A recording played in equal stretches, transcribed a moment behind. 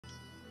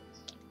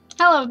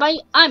Hello everybody,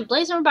 I'm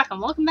Blazer Rebecca,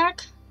 and welcome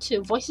back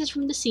to Voices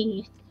from the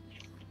Sea.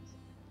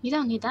 You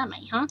don't need that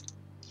many, huh?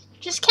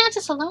 Just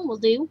Kansas alone will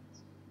do.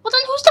 Well then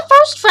who's the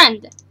first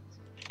friend?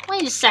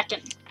 Wait a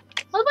second.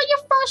 What about your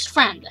first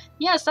friend?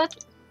 Yes,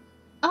 that's...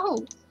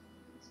 Oh,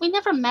 we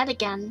never met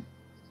again.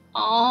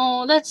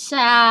 Oh, that's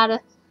sad.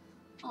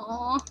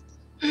 Oh.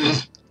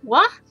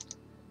 What?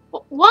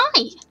 Why?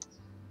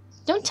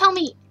 Don't tell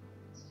me...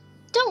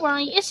 Don't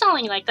worry, it's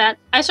not like that.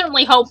 I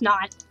certainly hope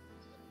not.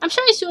 I'm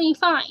sure he's doing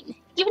fine,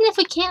 even if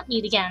we can't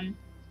meet again.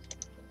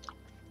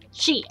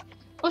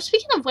 Oh,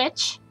 speaking of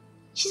which,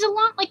 she's a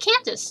lot like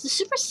Candace, the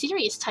super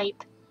serious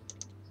type.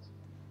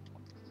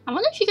 I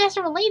wonder if you guys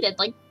are related,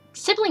 like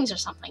siblings or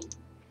something.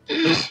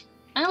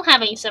 I don't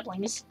have any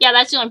siblings. Yeah,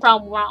 that's the only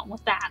problem wrong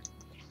with that.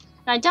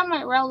 And I doubt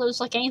my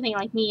relatives look anything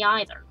like me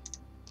either.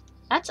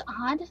 That's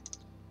odd.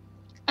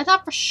 I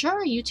thought for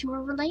sure you two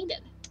were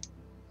related.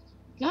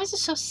 You guys are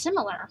so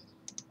similar.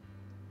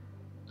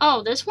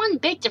 Oh, there's one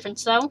big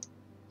difference though.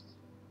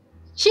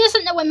 She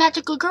doesn't know what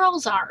magical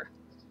girls are.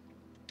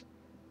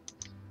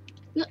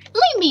 Leave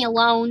me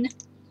alone.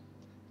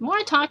 The more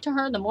I talk to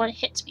her, the more it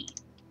hits me.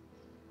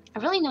 I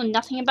really know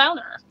nothing about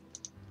her.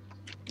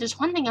 There's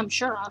one thing I'm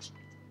sure of.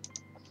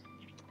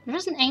 There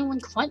isn't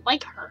anyone quite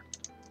like her.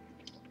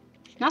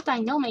 Not that I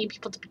know many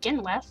people to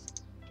begin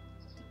with.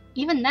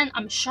 Even then,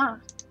 I'm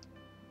sure.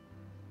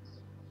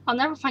 I'll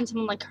never find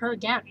someone like her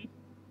again.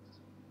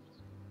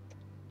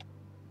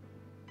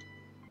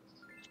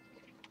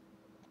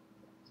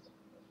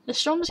 The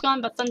storm is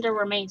gone, but thunder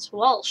remains.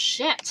 Well,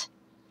 shit.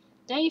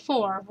 Day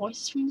 4,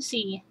 Voices from the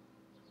Sea.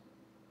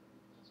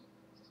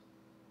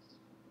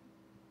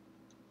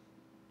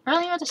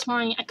 Earlier this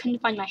morning, I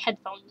couldn't find my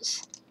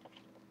headphones.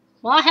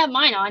 Well, I have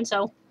mine on,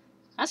 so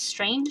that's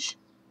strange.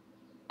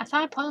 I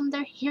thought I put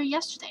them here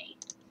yesterday.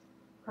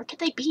 Where could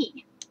they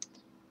be?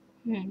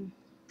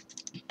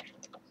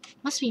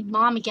 Must be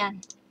Mom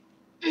again.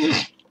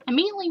 I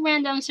immediately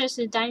ran downstairs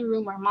to the dining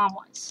room where Mom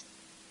was.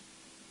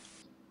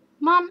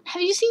 Mom,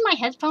 have you seen my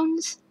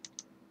headphones?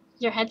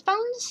 Your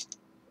headphones?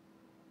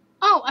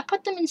 Oh, I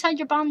put them inside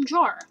your bottom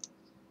drawer.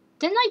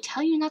 Didn't I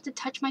tell you not to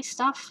touch my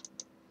stuff?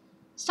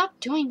 Stop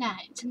doing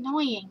that. It's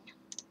annoying.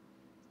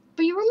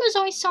 But your room is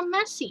always so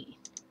messy.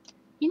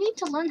 You need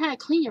to learn how to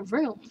clean your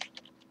room.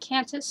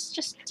 Candace,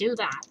 just do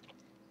that.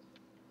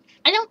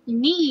 I don't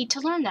need to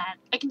learn that.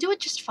 I can do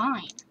it just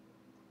fine.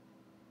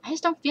 I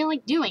just don't feel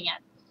like doing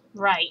it.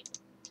 Right.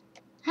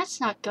 That's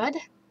not good.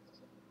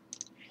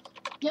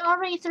 You're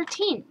already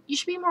 13. You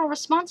should be more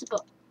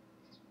responsible.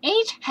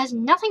 Age has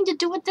nothing to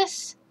do with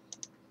this.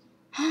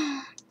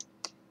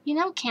 You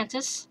know,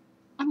 Candace,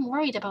 I'm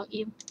worried about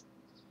you.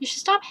 You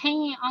should stop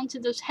hanging onto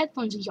those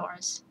headphones of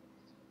yours.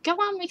 Go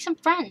out and make some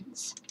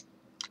friends.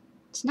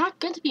 It's not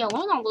good to be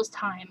alone all this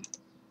time.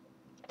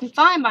 I'm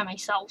fine by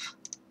myself.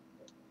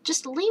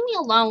 Just leave me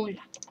alone.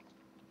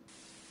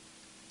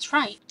 That's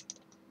right.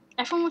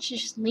 Everyone should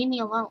just leave me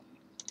alone.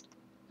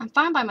 I'm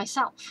fine by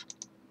myself.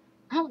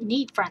 I don't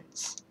need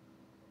friends.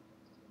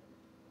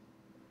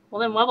 Well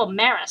then what about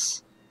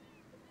Maris?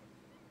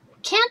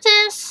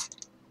 Candace!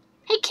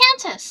 Hey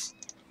Candace!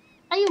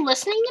 Are you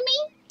listening to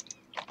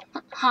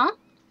me? Huh?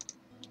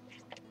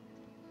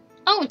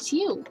 Oh, it's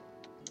you.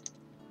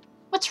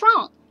 What's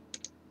wrong?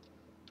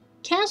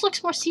 Candace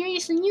looks more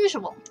serious than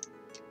usual.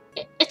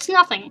 It's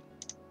nothing.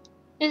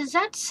 Is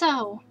that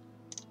so?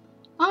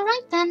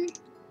 Alright then.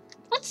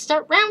 Let's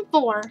start round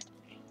 4.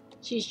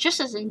 She's just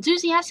as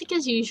enthusiastic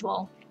as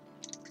usual.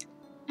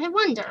 I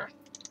wonder,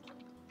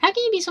 how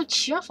can you be so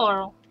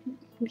cheerful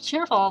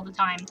all the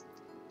time?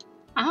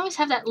 I always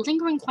have that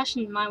lingering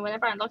question in mind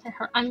whenever I look at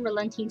her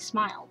unrelenting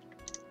smile.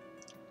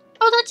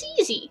 Oh, that's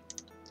easy.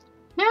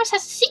 Maris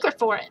has a secret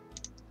for it.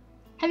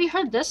 Have you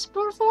heard this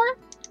before?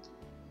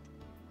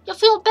 You'll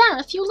feel better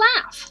if you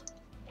laugh.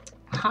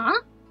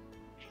 Huh?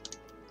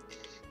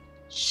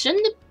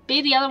 Shouldn't it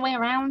be the other way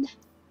around?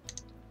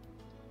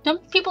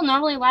 Don't people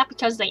normally laugh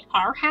because they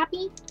are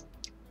happy?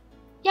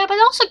 Yeah, but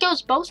it also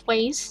goes both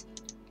ways.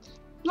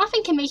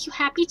 Laughing can make you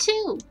happy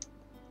too.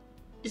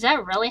 Is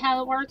that really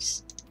how it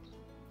works?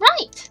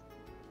 Right!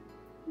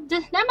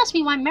 That must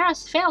be why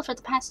Maris failed for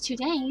the past few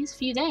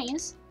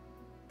days.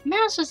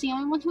 Maris was the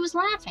only one who was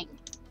laughing.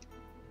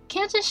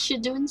 Candace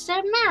should do it instead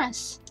of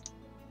Maris.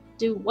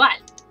 Do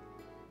what?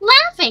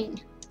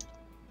 Laughing!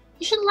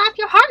 You should laugh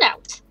your heart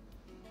out.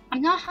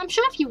 I'm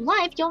sure if you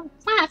laugh,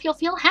 you'll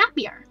feel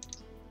happier.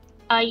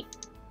 I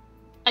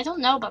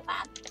don't know about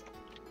that.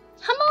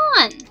 Come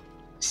on!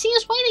 C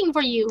is waiting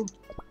for you.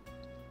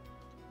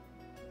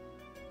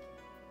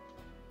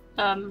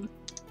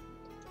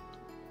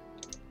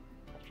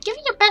 Give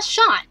it your best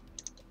shot.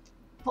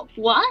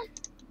 What?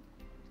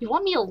 You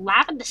want me to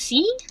laugh at the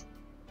sea?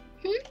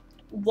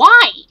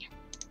 Why?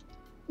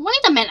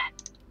 Wait a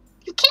minute.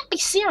 You can't be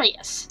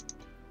serious.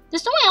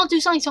 There's no way I'll do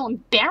something so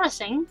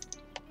embarrassing.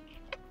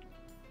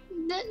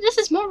 This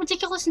is more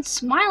ridiculous than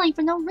smiling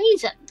for no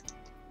reason.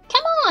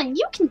 Come on,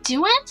 you can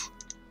do it.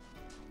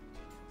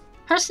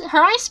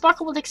 Her eyes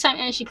sparkle with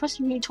excitement as she pushes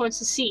me towards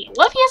the sea.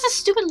 What if he has a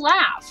stupid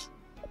laugh?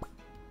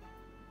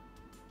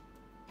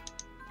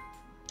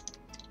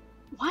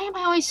 Why am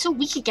I always so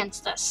weak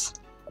against this?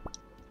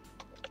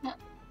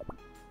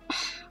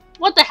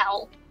 What the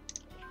hell?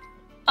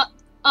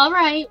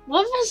 Alright,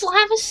 what if his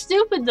laugh is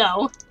stupid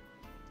though?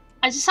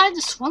 I decided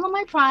to swallow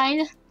my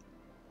pride.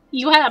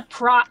 You had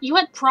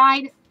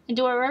pride and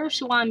do whatever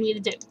she wanted me to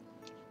do.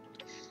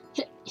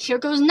 Here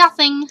goes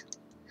nothing.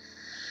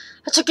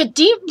 I took a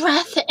deep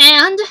breath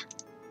and...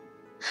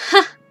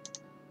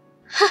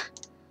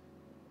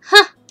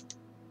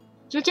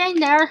 You're getting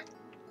there.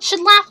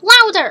 Should laugh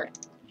louder.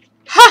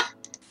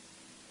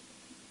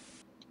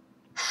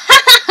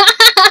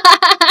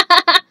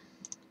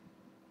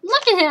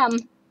 Look at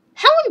him.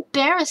 How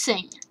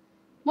embarrassing.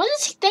 What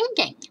is he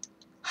thinking?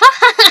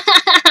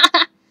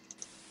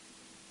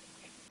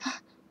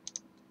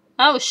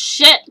 Oh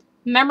shit.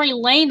 Memory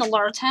lane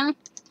alert, huh?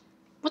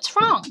 What's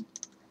wrong?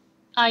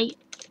 I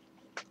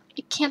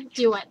can't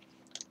do it.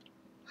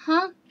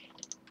 Huh?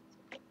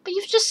 But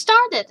you've just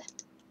started.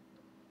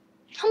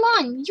 Come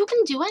on, you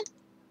can do it.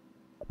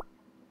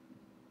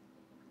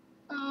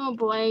 Oh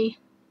boy.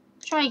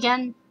 Try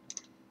again.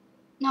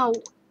 No,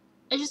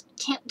 I just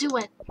can't do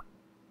it.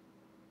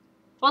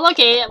 Well,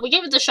 okay, we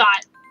gave it a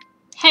shot.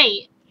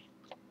 Hey,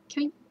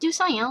 can we do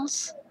something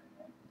else?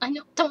 I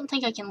don't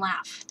think I can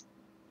laugh.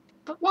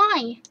 But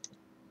why?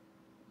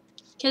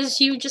 Because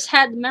you just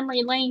had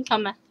memory lane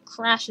come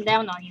crashing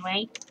down on you,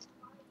 eh?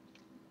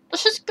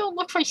 Let's just go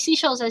look for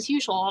seashells as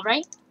usual,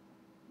 alright?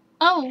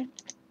 Oh,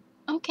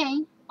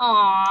 okay.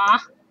 Aww.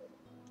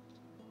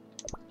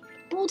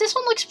 Oh, this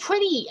one looks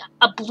pretty.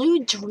 A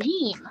blue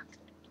dream.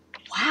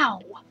 Wow.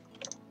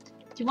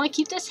 Do you want to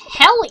keep this?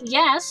 Hell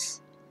yes.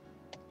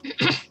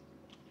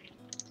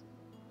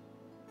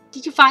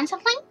 Did you find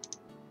something?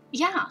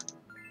 Yeah.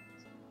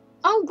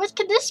 Oh, what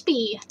could this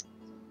be?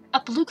 A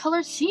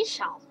blue-colored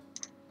seashell.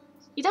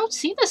 You don't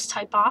see this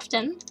type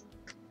often.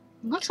 It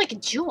looks like a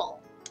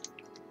jewel.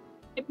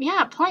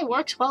 Yeah, it probably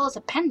works well as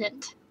a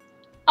pendant.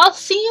 I'll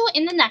see you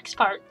in the next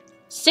part.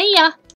 See ya!